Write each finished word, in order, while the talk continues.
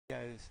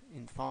those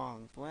in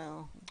thongs.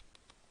 Well,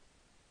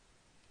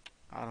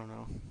 I don't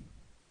know.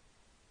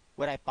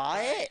 Would I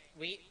buy it?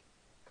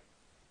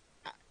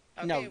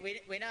 Okay, no.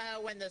 we know how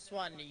to win this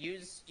one.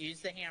 Use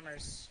the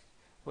hammers.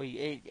 Well,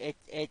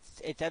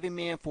 it's every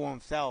man for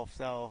himself.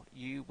 So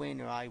you win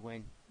or I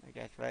win, I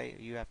guess, right?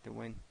 You have to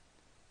win.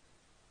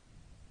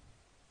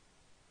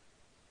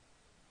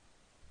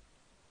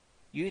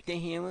 Use the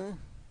hammer.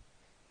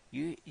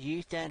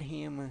 Use that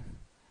hammer.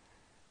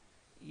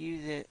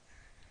 Use it.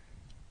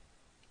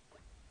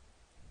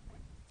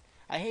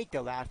 I hate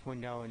the last one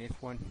though in this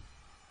one.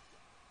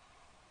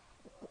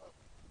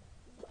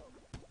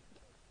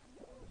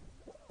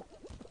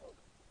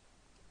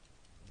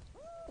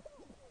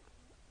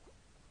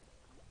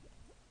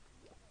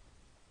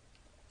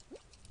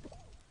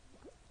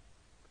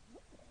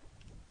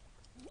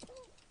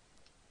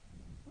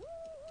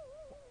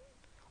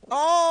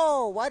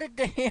 Oh, why did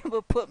the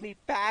hammer put me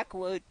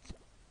backwards?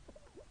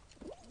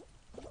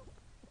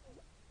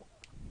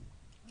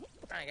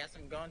 I guess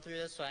I'm going through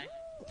this way.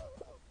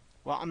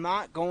 Well, I'm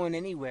not going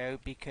anywhere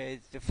because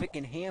the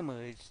freaking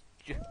hammer is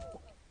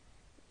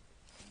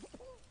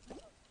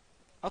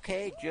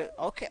okay,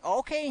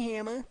 okay,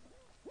 hammer.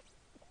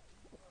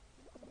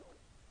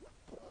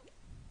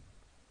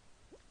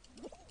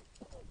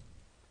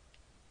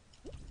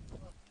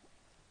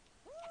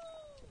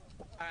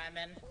 Alright, I'm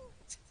in.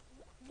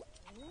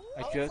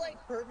 I I was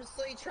like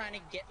purposely trying to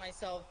get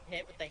myself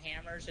hit with the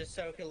hammers just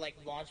so it could like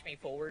launch me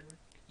forward.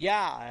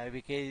 Yeah,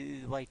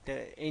 because like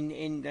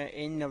in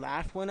the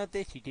last one of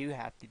this, you do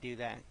have to do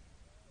that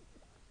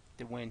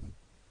to win.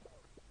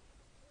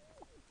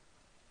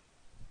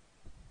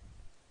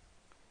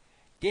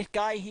 This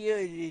guy here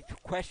is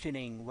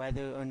questioning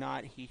whether or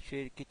not he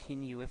should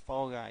continue with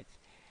Fall Guys,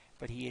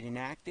 but he is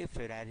inactive,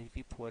 so that is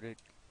reported.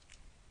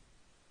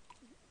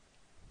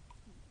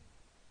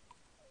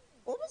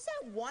 What was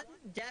that one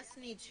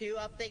Destiny 2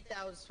 update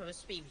that was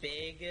supposed to be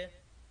big?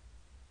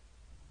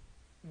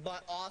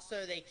 But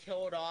also they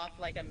killed off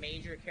like a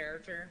major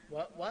character.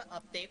 What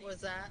update was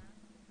that?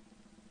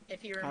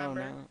 If you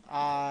remember.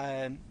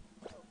 I don't know.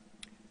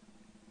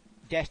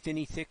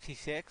 Destiny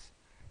 66.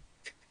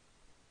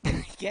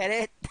 Get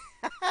it?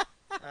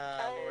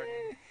 Lord.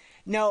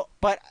 No,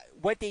 but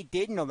what they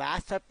did in the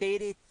last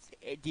update,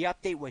 the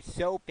update was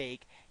so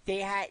big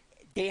they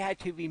had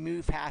to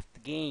remove half the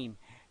game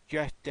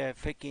just to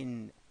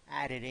freaking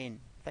add it in.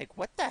 Like,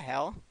 what the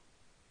hell?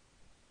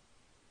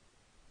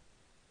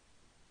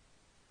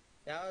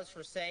 That was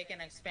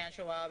Forsaken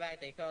expansion a while back.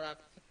 They killed off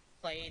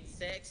Clade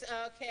 6.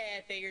 Okay,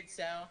 I figured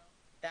so.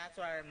 That's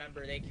what I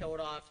remember. They killed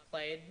off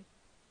Clade.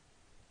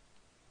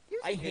 He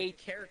was a good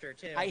character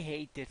too. I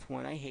hate this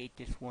one. I hate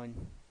this one.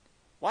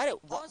 Why?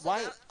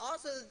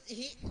 They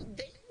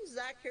used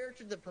that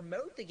character to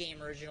promote the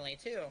game originally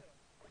too.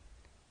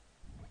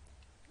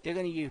 They're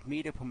gonna use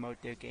me to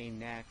promote their game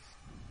next.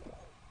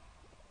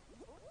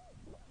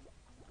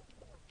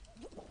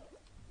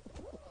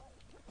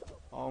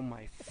 Oh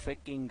my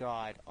freaking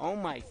god. Oh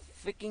my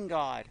freaking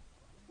god.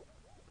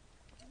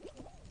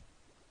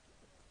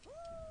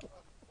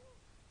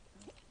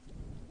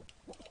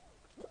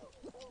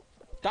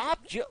 Stop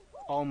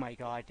oh my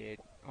god, dude.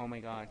 Oh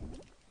my god.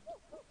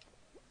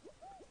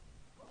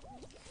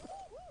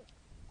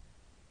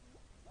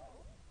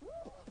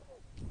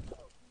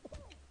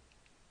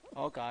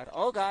 Oh god.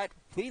 Oh god.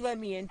 Please let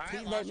me in.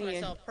 Please let me in.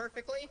 Myself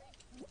perfectly.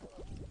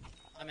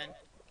 I'm in.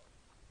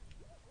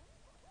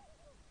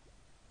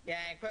 Yeah,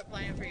 I quit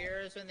playing for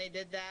years when they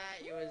did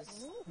that. It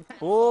was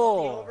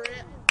over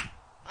it.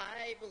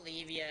 I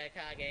believe you,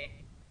 Kage.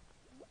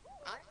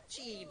 I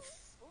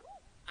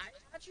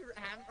actually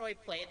haven't really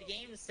played the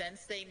game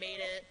since they made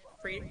it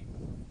free.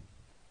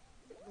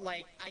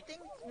 Like, I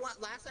think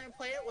last time I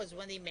played it was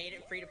when they made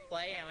it free to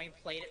play, and I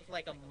played it for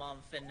like a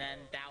month, and then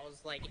that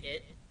was like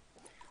it.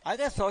 I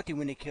got salty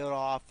when they killed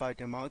off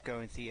DeMarco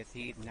and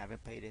CSE and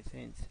haven't played it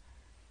since.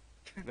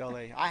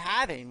 Really, I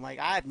haven't. Like,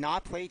 I have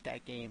not played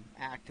that game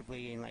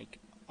actively in like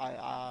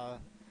I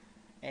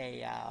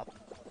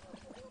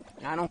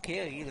don't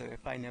care either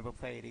if I never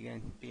play it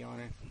again. To be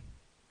honest.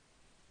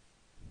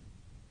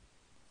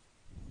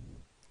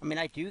 I mean,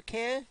 I do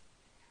care,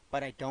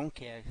 but I don't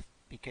care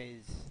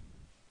because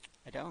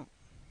I don't.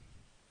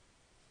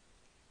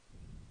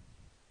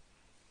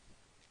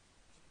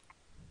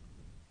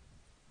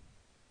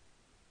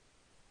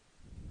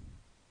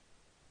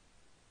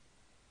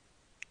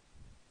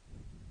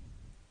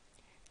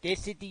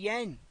 This is the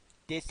end.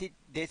 This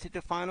is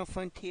the final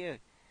frontier.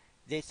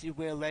 This is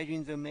where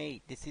legends are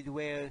made. This is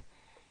where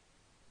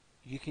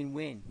you can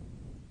win.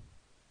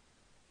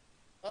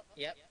 Oh,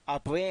 yep.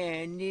 A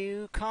brand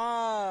new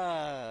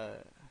car.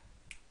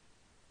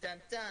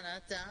 Dun dun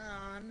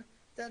dun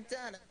dun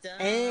dun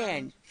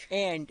dun.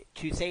 And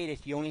to say this,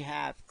 you only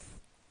have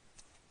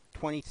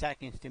 20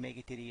 seconds to make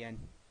it to the end.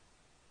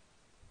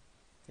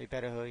 So you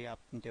better hurry up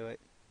and do it.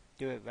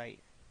 Do it right.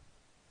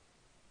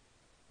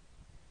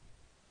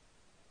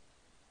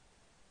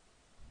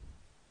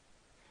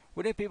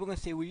 What are people gonna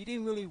say? Well, you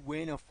didn't really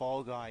win a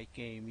Fall Guy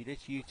game. You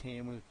just used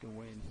hammers to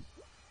win.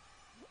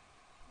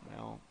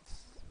 Well,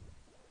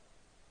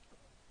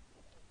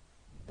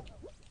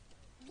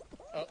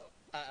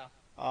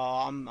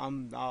 Alright,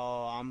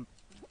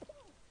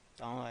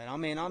 I'm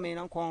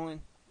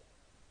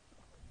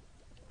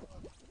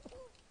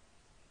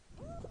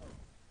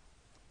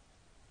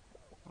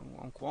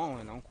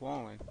calling. I'm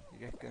calling.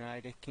 I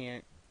just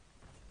can't.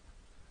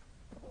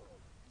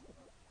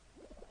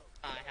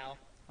 Hell.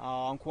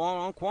 I'm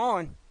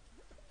calling.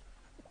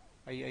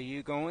 Are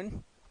you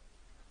going?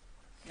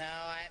 No,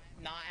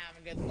 I'm not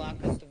having good luck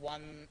because the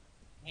one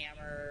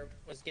hammer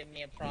was giving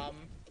me a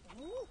problem.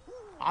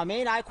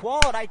 I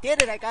called. I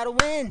did it. I got a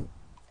win.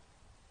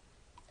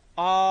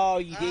 Oh,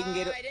 you I didn't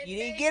didn't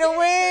make get a it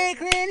win,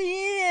 Clan of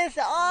Yeetus.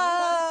 because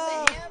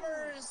Oh. the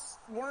hammers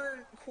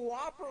weren't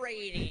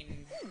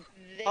cooperating.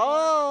 They weren't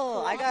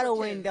Oh, I got a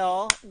win cooperative.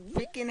 though.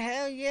 Freaking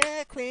hell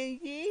yeah, Clan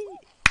of Yeetus.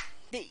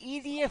 The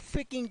easiest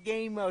freaking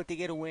game mode to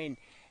get a win,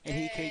 and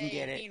he couldn't Hey,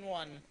 get it. Bean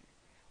won.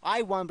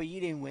 I won, but you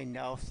didn't win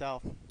though.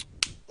 So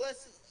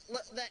Listen,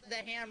 the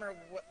hammer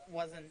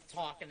wasn't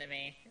talking to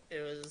me. It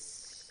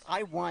was.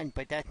 I won,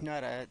 but that's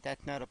not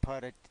a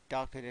part of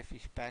Doctor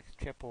Disrespect's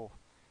triple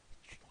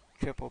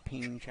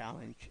ping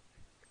challenge.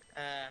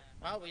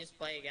 Well, we just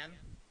play again.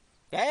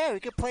 Yeah, we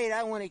could play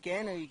that one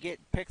again, or you get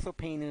Pixel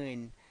Painter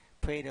and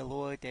pray the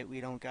Lord that we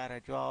don't gotta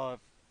draw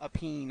a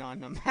peen on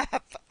the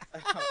map.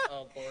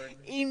 Oh, Lord.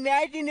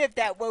 Imagine if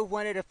that were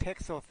one of the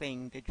Pixel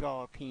thing to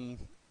draw a peen.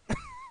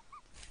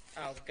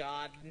 Oh,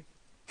 God.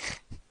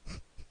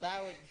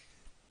 That would.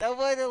 That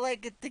was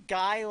like the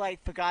guy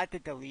like forgot to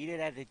delete it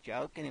as a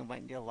joke, and it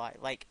went into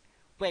like,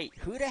 wait,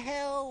 who the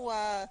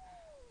hell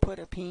put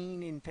a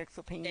peen in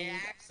Pixel Painter? They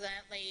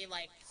accidentally,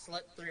 like,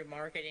 slipped through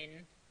marketing.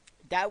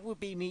 That would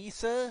be me,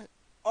 sir.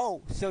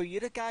 Oh, so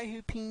you're the guy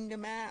who peened the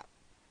map?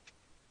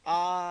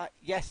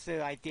 Yes,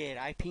 sir, I did.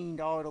 I peened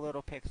all the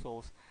little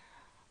pixels.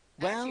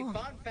 Well, Actually,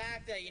 fun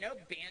fact, you know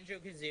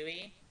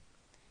Banjo-Kazooie?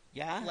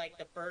 yeah. Like,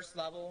 the first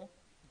level?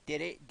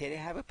 Did it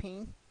have a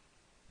peen?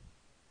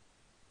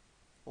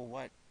 Or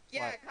what?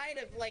 Yeah, What? kind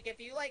of. Like, if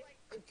you, like,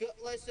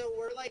 so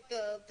we're, like,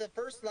 the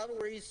first level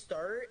where you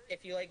start,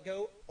 if you, like,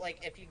 go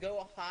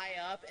high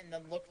up and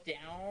then look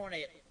down,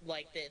 it,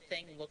 like, the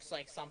thing looks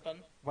like something.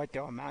 What,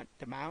 the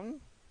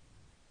mountain?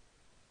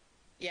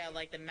 Yeah,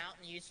 like the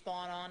mountain you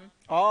spawn on.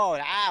 Oh,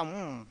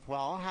 well,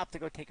 I'll have to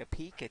go take a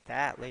peek at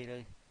that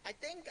later. I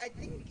think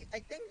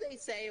they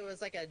say it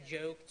was like a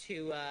joke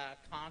to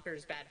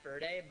Conker's Bad Fur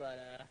Day, but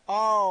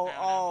Oh, I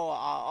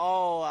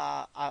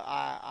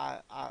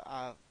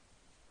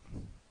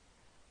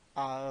don't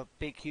know.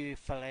 Big huge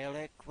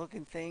phallic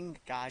looking thing.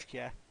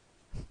 Gotcha.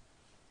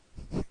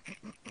 Oh,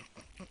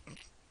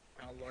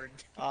 Lord.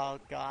 Oh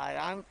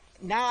God,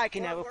 now I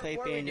can never play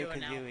What are we doing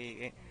now?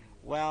 Banjo-Kazooie.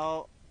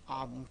 Well,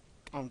 I'm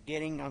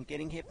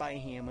getting hit by a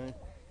hammer,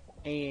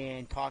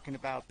 and talking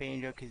about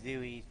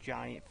Banjo-Kazooie's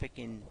giant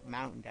freaking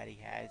mountain that he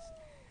has,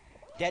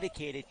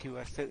 dedicated to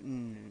a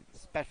certain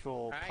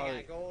special I part.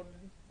 got gold.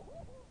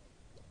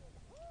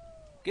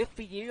 Good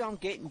for you. I'm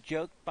getting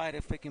joked by the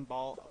freaking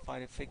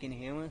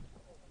hammer.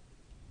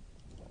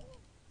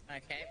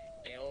 Okay,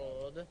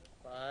 failed,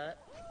 but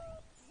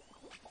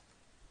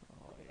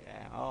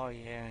Oh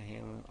yeah,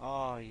 hammer.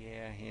 Oh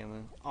yeah,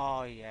 hammer.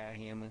 Oh yeah,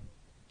 hammer.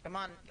 come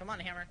on,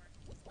 hammer.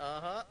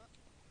 Uh-huh.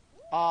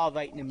 Oh,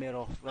 right in the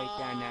middle, right I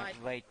down that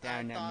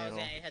thought I was middle.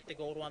 gonna hit the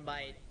gold one, but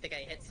I think I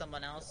hit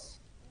someone else.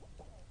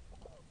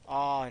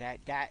 Oh,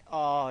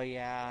 oh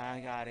yeah, I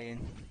got in.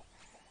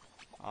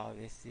 Oh,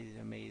 this is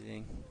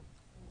amazing.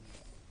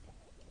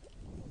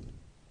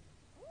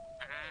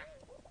 Ah,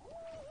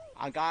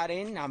 I got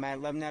in. I'm at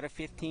 11 out of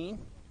 15.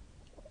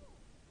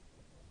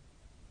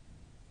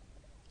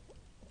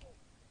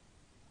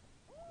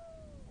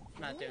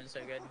 not doing so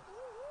good.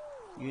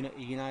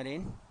 You not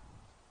in?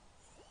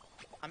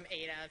 I'm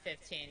 8 out of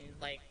 15.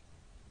 Like,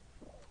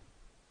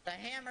 the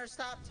hammer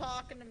stopped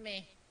talking to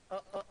me.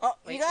 Oh,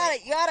 Wait, you got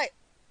it. You got it.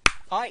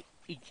 All right,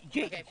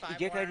 Okay, 5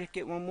 Jake, I more. just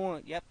get one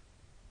more. Yep.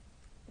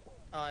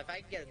 Oh, if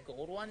I could get a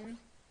gold one.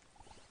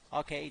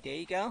 Okay, there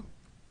you go.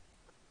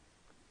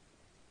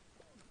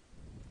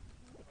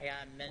 I got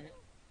a minute.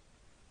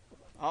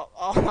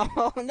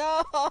 Oh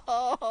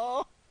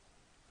no.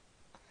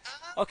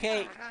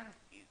 Okay, Ah,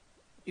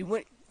 you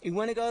want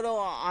to go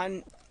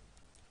to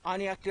on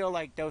the actual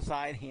like those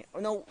side hand. Oh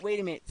no, wait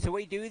a minute. So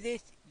we do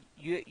this.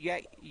 You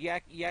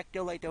act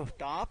like they'll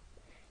stop.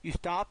 You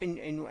stop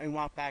and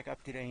walk back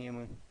up to the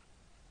hammer.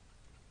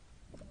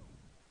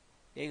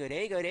 There you go.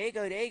 There you go. There you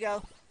go. There you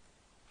go.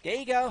 There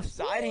you go.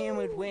 Side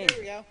hammer would win. there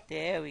we go.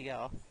 There we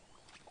go.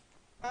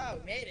 Oh,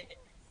 we made it.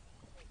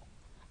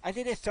 I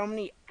think there's so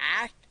many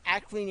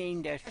actually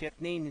named their ship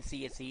name in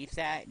CSE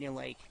stat, and they're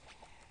like,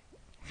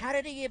 how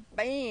did they get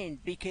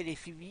banned? Because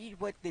if you read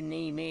what the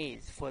name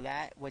is for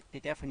that, what the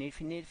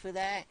definition is for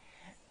that,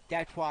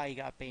 that's why he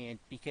got banned.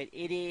 Because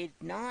it is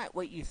not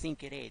what you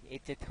think it is.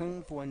 It's a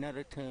term for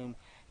another term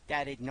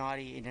that is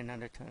naughty in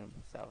another term.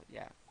 So,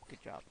 yeah,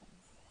 good job.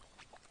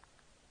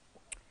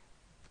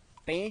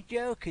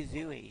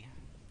 Banjo-Kazooie.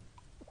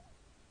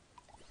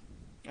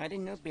 I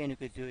didn't know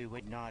Banjo-Kazooie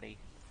was naughty.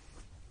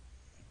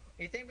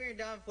 You think when you're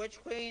done with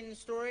Witch Queen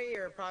story,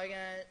 you're probably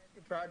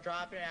gonna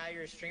drop it out of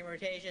your stream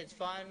rotation. It's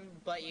fun,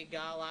 but you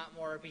got a lot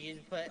more RPGs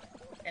to put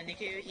in the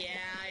queue. Yeah,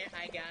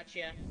 I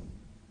gotcha.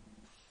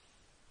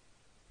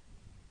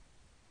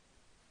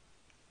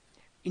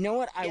 You know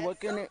what? I Yeah, was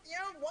gonna.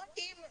 one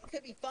game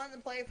could be fun to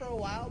play for a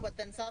while, but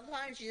then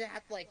sometimes you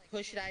have to like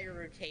push it out of your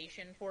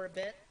rotation for a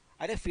bit.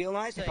 I just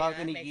realized So if I yeah, was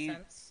that gonna makes use,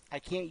 sense. I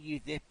can't use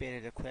this bit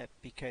of the clip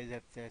because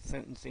of the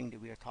certain thing that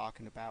we were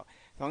talking about.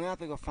 So I'm gonna have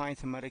to go find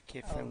some other Oh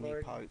kid-friendly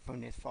lord. part from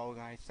this Fall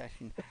Guys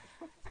session.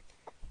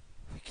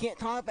 I can't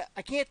talk about.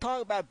 I can't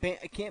talk about.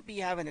 I can't be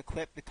having a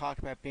clip to talk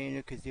about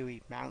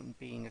Banjo-Kazooie Mountain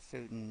being a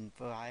certain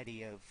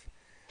variety of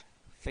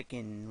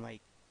freaking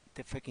like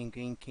the freaking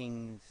Green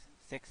King's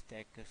six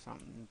stick or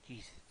something.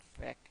 Jesus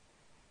frick.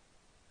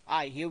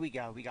 Alright, here we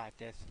go. We got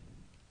this.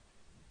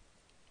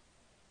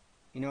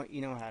 You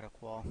know how to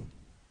qual.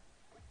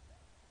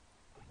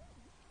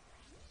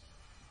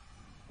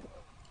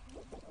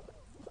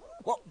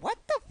 What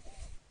the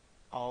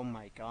oh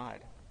my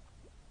god.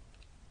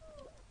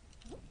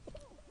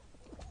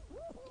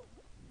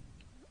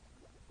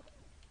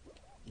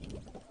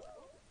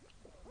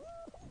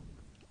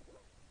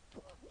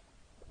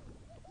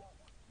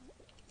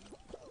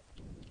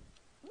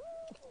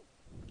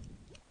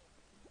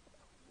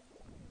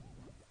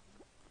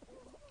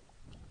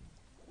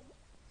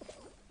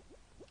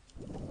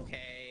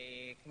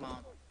 Okay, come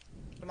on.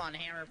 Come on,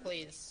 Hammer,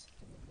 please.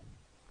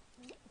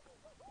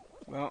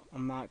 Well,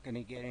 I'm not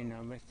gonna get in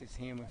unless this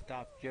hammer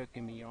stops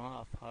jerking me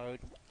off hard.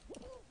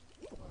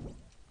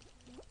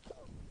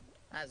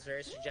 That's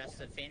very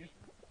suggestive, Fiend.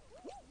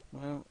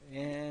 Well,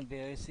 yeah,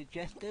 very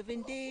suggestive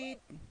indeed.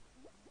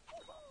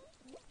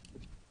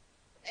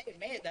 Hey, we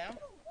made it though.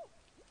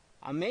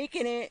 I'm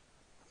making it.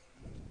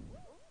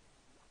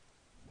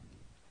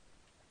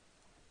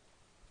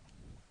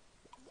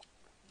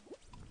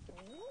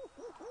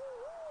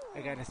 I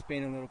gotta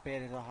spin a little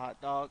bit as a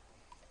hot dog.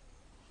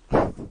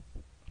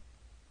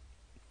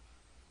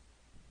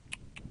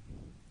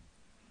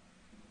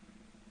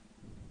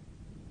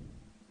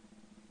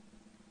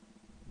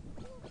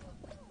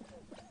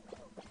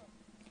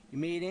 You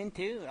made it in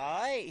too?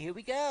 Alright, here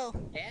we go.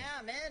 Yeah,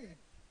 I'm in.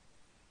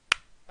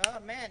 Oh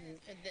man,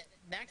 the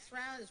next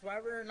round is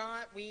whether or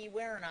not we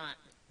win or not.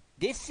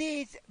 This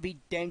is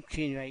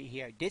redemption right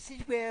here. This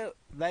is where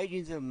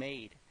legends are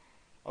made.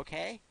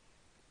 Okay?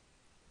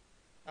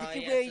 Oh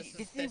This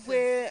yes, is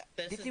where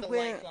this is the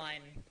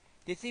lifeline.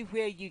 this is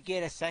where you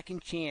get a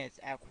second chance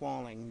at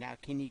qualling. Now,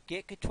 can you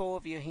get control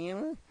of your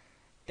hammer?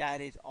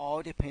 That is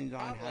all depends on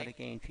how Probably. the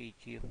game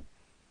treats you.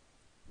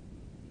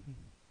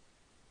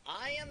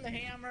 I am the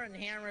hammer and the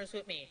hammer is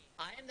with me.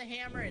 I am the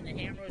hammer and the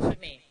hammer is with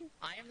me.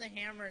 I am the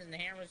hammer and the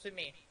hammer is with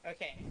me.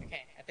 Okay,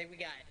 I think we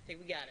got it. I think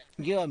we got it.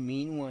 You're a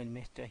mean one,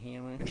 Mr.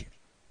 Hammer.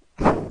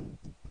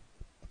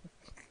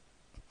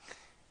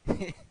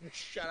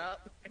 Shut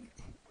up.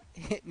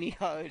 Hit me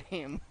hard,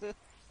 Hammer.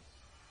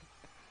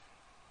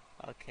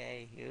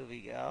 Okay, here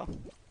we go.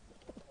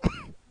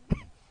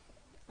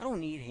 I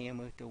don't need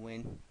Hammer to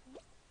win.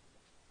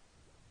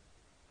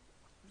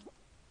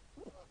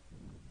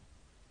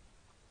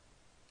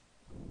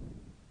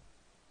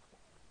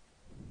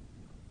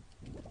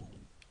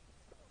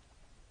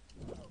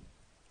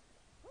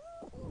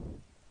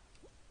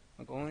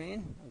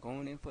 I'm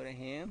going in for the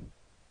ham.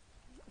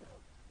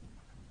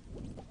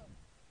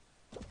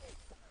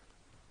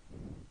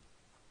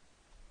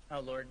 Oh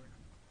lord.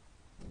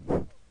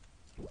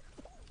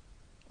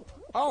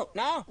 Oh,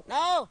 no,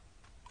 no!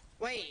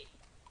 Wait.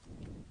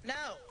 No.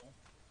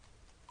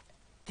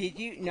 Did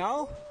you,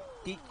 no?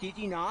 Did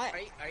you not?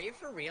 Are you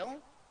for real?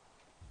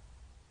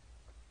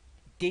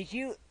 Did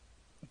you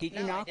No,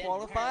 I not didn't,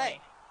 qualify?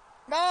 apparently.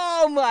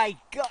 Oh my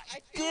god,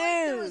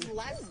 dude!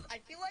 I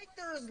feel like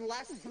there was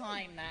less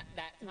time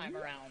that time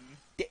around.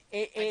 It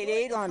I feel like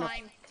is the on a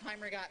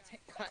timer got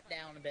cut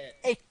down a bit.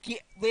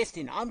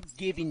 listen, I'm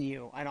giving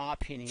you an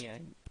option here,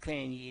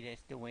 Clan of Yeetus,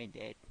 to win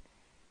it.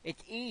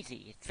 It's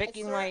easy. It's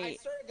freaking I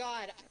like... swear to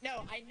God.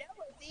 No, I know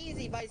it's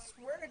easy, but I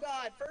swear to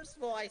God, first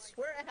of all, I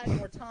swear I had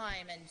more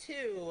time, and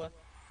two,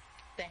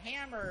 the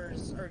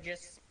hammers are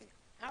just...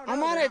 I don't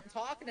know, they're not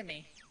talking to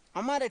me.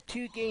 I'm on a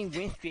 2-game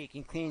win streak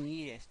in Clan of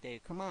Yeetus,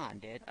 dude. Come on,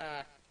 dude.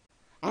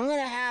 I'm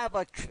gonna have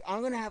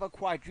a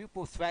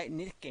quadruple threat in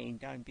this game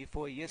done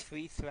before your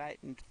 3 threat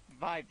in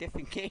 5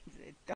 different games.